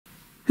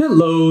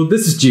Hello,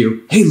 this is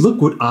Gio. Hey,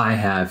 look what I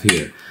have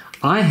here.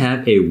 I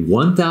have a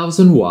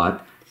 1000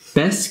 watt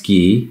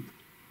Fesky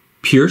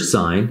pure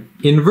sine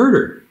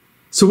inverter.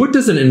 So what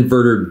does an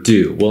inverter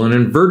do? Well, an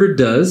inverter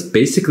does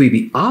basically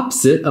the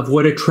opposite of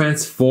what a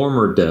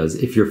transformer does,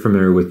 if you're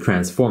familiar with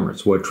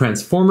transformers. What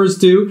transformers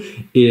do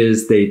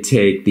is they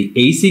take the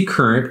AC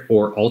current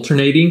or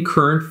alternating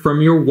current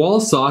from your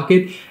wall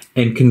socket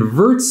and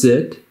converts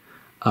it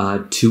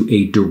to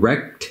a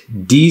direct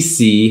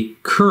DC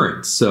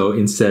current. So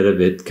instead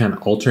of it kind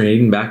of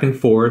alternating back and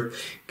forth,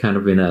 kind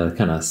of in a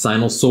kind of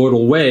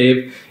sinusoidal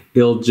wave,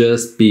 it'll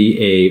just be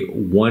a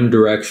one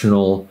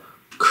directional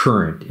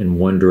current in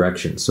one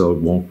direction. So it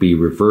won't be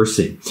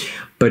reversing.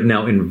 But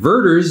now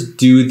inverters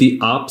do the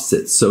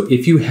opposite. So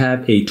if you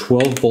have a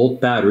 12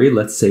 volt battery,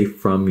 let's say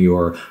from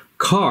your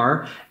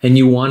car, and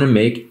you want to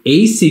make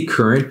AC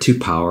current to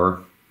power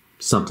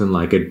something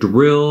like a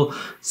drill,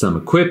 some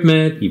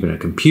equipment, even a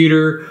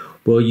computer,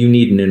 well, you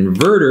need an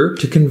inverter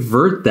to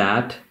convert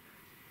that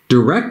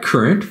direct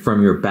current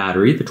from your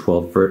battery, the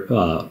 12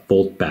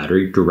 volt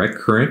battery, direct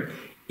current,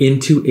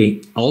 into an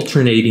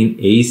alternating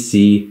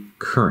AC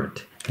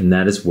current. And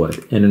that is what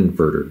an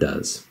inverter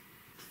does.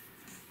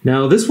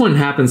 Now, this one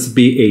happens to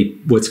be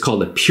what's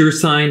called a pure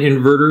sine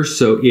inverter,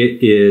 so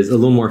it is a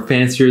little more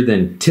fancier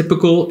than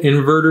typical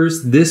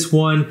inverters. This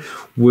one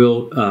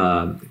will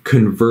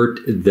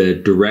convert the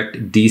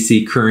direct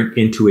DC current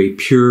into a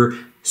pure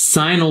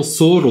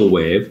sinusoidal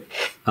wave,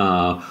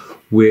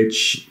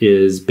 which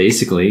is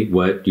basically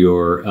what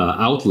your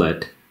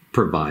outlet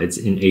provides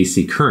in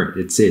AC current.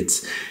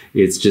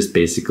 It's just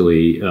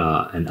basically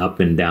an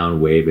up and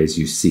down wave, as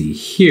you see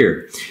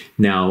here.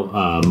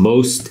 Now,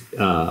 most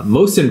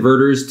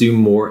inverters do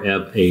more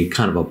of a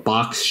kind of a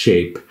box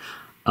shape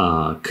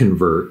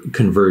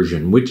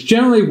conversion, which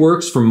generally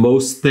works for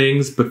most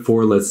things, but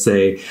for, let's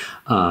say,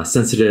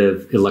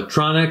 sensitive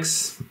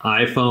electronics,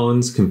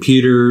 iPhones,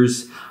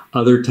 computers,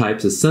 other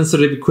types of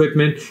sensitive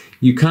equipment,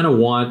 you kind of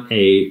want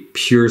a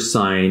pure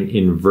sine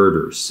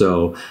inverter.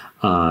 So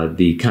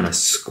the kind of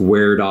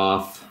squared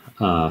off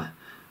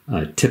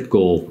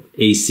typical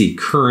AC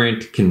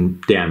current can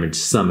damage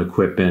some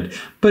equipment,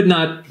 but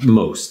not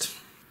most.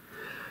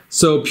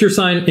 So pure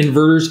sine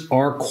inverters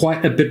are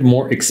quite a bit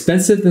more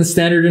expensive than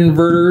standard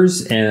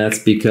inverters, and that's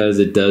because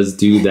it does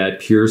do that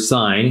pure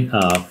sine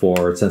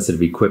for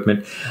sensitive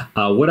equipment.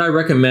 What I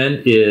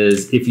recommend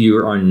is if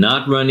you are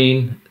not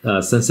running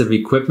sensitive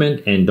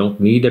equipment and don't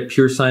need a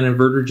pure sine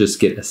inverter, just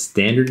get a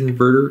standard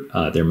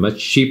inverter. They're much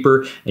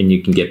cheaper and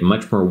you can get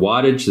much more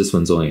wattage. This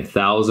one's only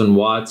 1000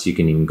 watts. You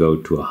can even go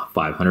to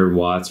 500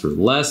 watts or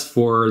less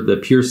for the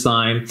pure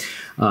sine.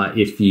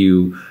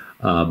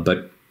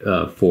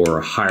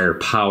 For higher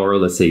power,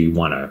 let's say you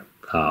want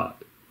to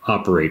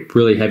operate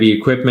really heavy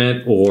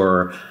equipment,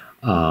 or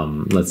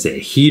let's say a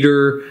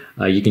heater,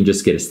 you can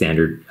just get a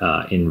standard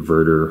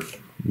inverter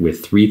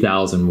with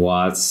 3000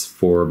 watts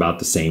for about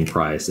the same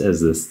price as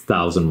this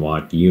 1000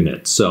 watt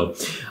unit. So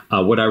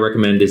what I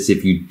recommend is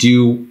if you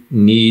do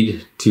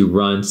need to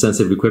run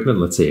sensitive equipment,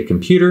 let's say a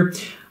computer,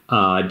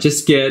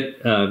 just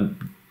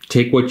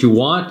take what you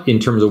want in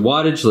terms of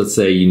wattage. Let's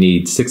say you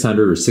need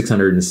 600 or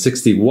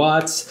 660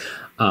 watts.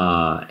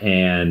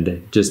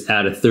 And just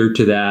add a third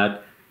to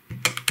that,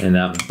 and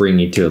that will bring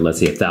you to, let's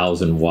say,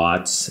 1000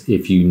 watts.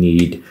 If you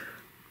need,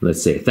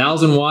 let's say,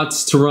 1000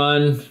 watts to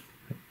run,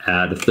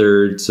 add a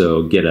third,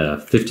 so get a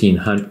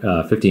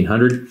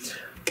 1500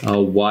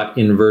 watt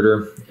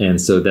inverter. And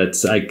so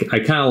that's, I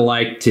kind of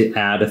like to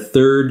add a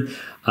third.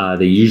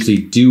 They usually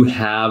do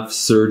have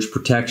surge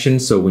protection,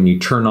 so when you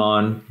turn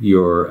on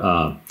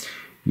your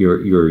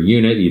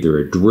unit, either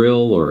a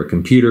drill or a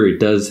computer, it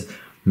does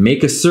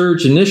make a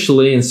surge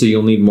initially, and so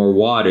you'll need more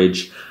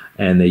wattage,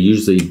 and they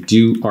usually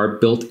are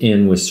built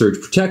in with surge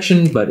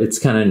protection, but it's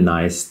kind of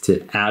nice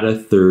to add a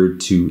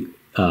third to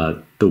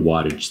the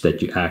wattage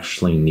that you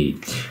actually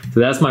need.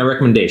 So that's my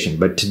recommendation.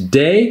 But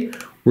today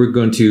we're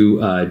going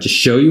to just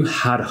show you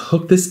how to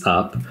hook this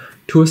up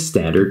to a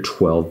standard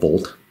 12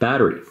 volt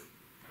battery.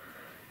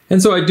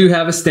 And so I do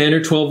have a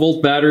standard 12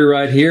 volt battery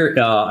right here.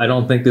 I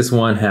don't think this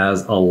one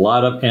has a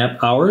lot of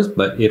amp hours,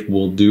 but it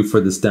will do for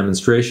this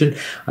demonstration.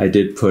 I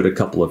did put a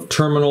couple of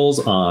terminals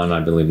on. I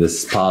believe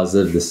this is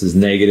positive, this is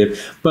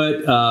negative.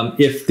 But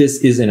if this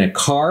is in a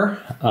car,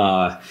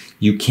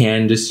 you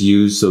can just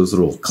use those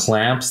little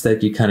clamps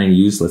that you kind of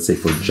use, let's say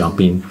for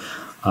jumping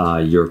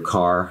your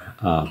car,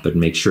 but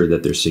make sure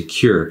that they're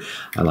secure.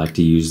 I like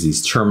to use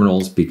these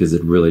terminals because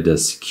it really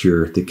does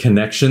secure the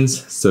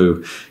connections,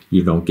 so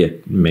you don't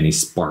get many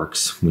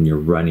sparks when you're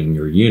running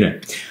your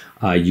unit.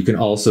 You can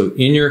also,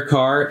 in your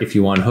car, if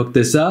you want to hook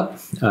this up,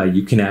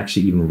 you can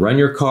actually even run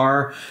your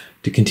car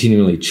to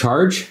continually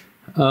charge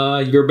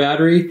your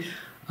battery.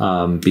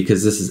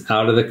 Because this is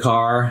out of the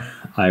car,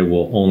 I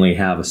will only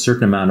have a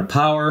certain amount of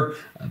power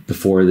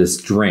before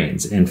this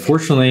drains. And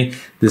fortunately,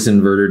 this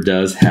inverter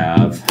does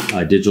have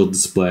a digital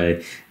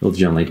display. It'll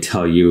generally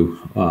tell you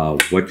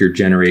what you're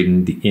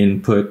generating, the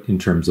input in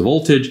terms of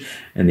voltage,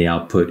 and the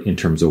output in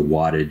terms of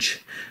wattage.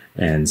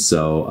 And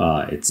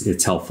so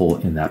it's helpful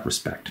in that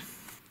respect.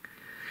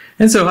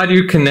 And so how do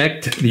you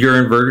connect your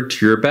inverter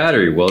to your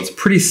battery? Well, it's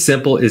pretty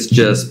simple. It's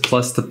just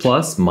plus to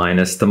plus,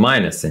 minus to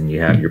minus. And you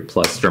have your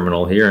plus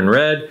terminal here in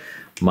red,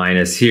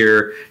 minus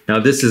here. Now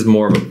this is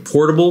more of a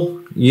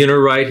portable unit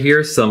right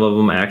here. Some of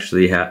them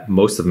actually have,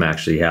 most of them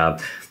actually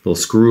have little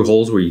screw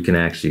holes where you can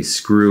actually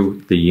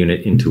screw the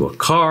unit into a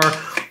car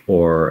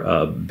or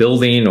a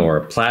building or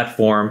a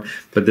platform,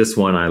 but this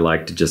one I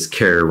like to just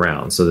carry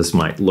around. So this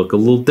might look a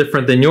little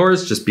different than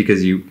yours just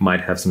because you might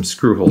have some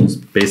screw holes.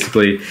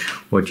 Basically,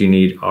 what you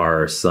need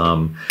are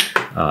some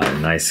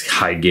nice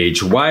high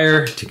gauge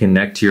wire to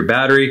connect to your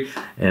battery,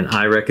 and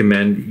I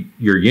recommend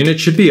your unit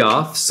should be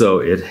off, so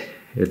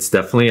it's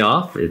definitely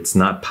off. It's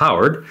not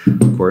powered,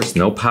 of course,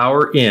 no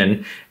power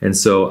in, and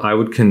so I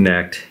would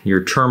connect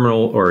your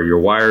terminal or your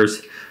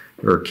wires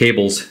or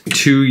cables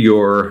to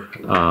your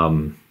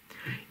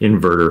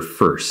inverter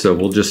first. So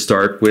we'll just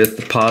start with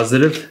the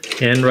positive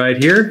end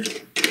right here.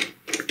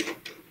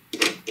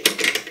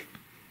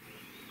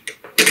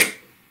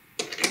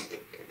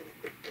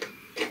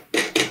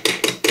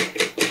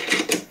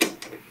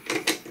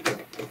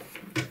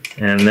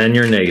 And then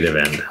your negative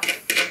end.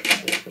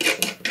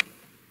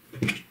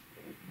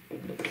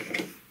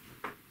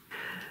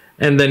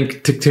 And then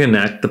to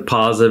connect the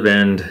positive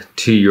end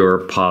to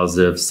your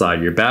positive side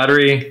of your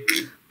battery.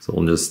 So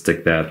we'll just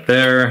stick that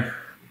there.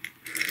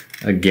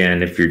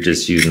 Again, if you're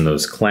just using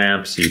those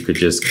clamps, you could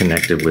just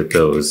connect it with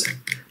those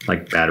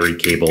like battery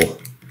cable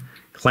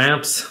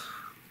clamps.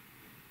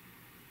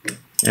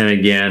 And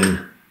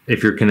again,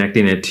 if you're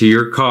connecting it to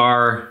your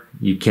car,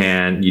 you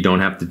don't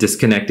have to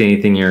disconnect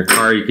anything in your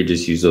car. You could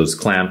just use those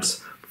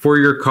clamps for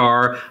your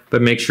car,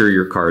 but make sure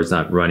your car is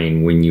not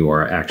running when you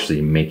are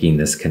actually making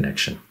this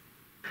connection.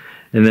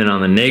 And then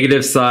on the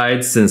negative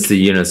side, since the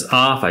unit's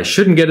off, I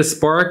shouldn't get a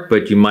spark,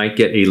 but you might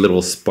get a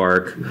little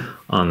spark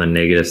on the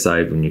negative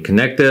side when you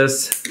connect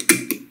this.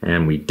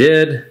 And we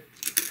did,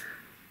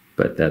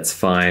 but that's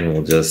fine.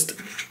 We'll just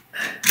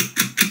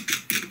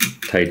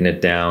tighten it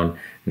down.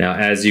 Now,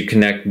 as you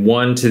connect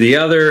one to the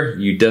other,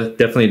 you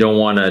definitely don't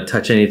want to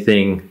touch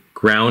anything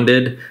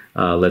grounded.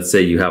 Let's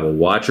say you have a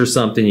watch or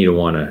something, you don't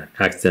want to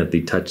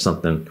accidentally touch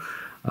something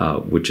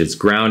which is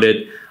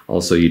grounded.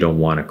 Also, you don't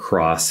want to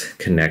cross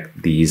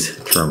connect these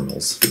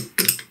terminals.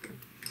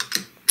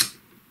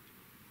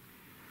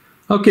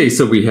 Okay,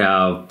 so we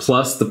have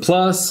plus to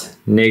plus,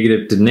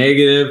 negative to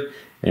negative,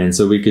 and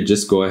so we could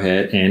just go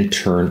ahead and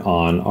turn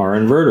on our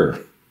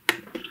inverter.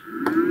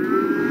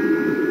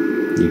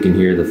 You can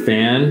hear the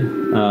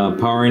fan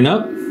powering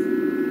up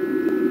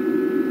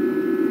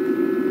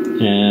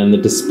and the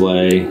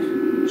display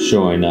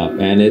showing up,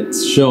 and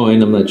it's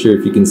showing, I'm not sure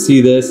if you can see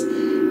this,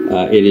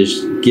 it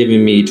is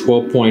giving me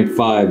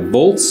 12.5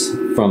 volts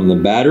from the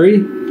battery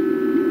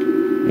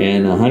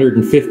and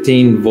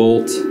 115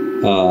 volt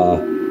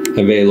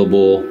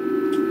available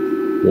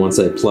once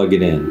I plug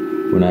it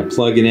in. When I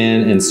plug it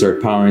in and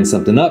start powering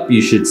something up,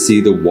 you should see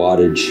the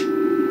wattage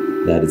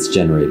that it's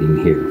generating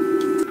here.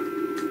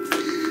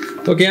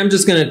 Okay, I'm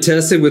just going to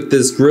test it with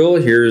this drill.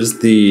 Here's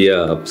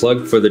the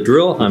plug for the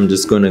drill. I'm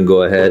just going to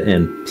go ahead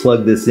and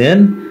plug this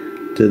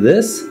in to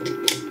this.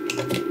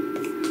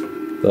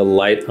 The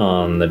light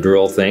on the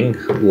drill thing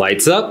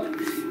lights up,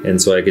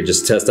 and so I could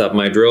just test out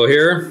my drill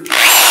here.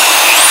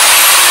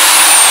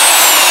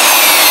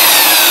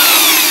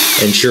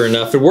 And sure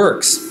enough, it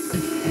works.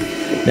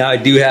 Now I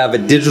do have a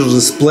digital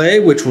display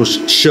which will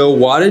show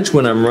wattage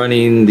when I'm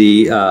running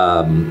the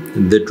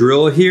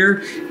drill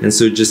here, and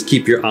so just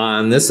keep your eye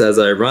on this as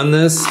I run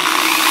this. You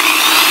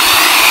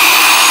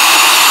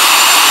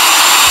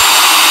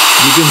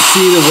can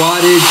see the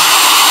wattage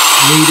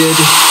needed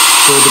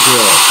for the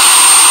drill.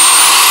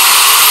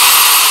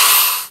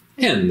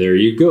 And there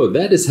you go.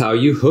 That is how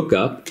you hook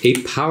up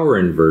a power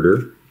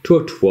inverter to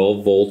a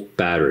 12-volt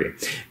battery.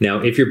 Now,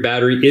 if your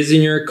battery is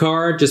in your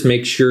car, just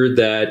make sure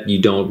that you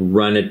don't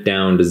run it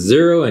down to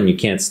zero and you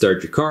can't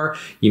start your car.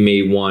 You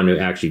may want to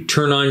actually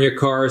turn on your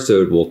car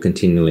so it will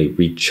continually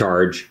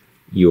recharge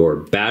your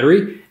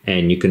battery,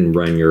 and you can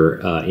run your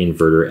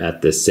inverter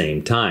at the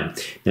same time.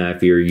 Now,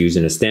 if you're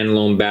using a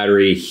standalone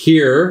battery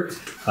here,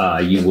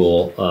 you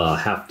will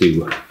have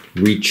to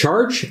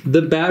recharge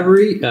the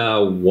battery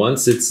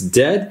once it's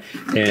dead,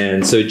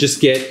 and so just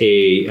get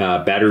a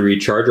battery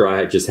recharger.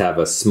 I just have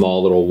a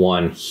small little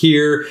one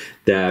here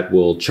that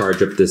will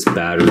charge up this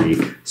battery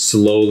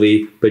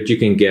slowly, but you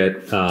can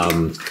get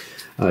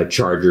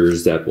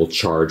chargers that will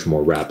charge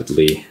more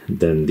rapidly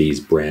than these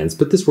brands,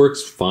 but this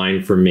works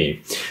fine for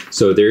me.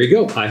 So there you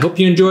go. I hope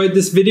you enjoyed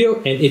this video,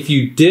 and if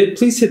you did,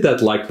 please hit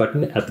that like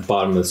button at the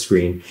bottom of the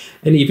screen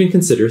and even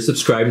consider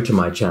subscribing to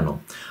my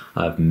channel.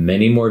 I have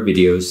many more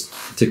videos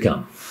to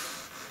come.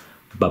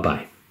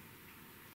 Bye-bye.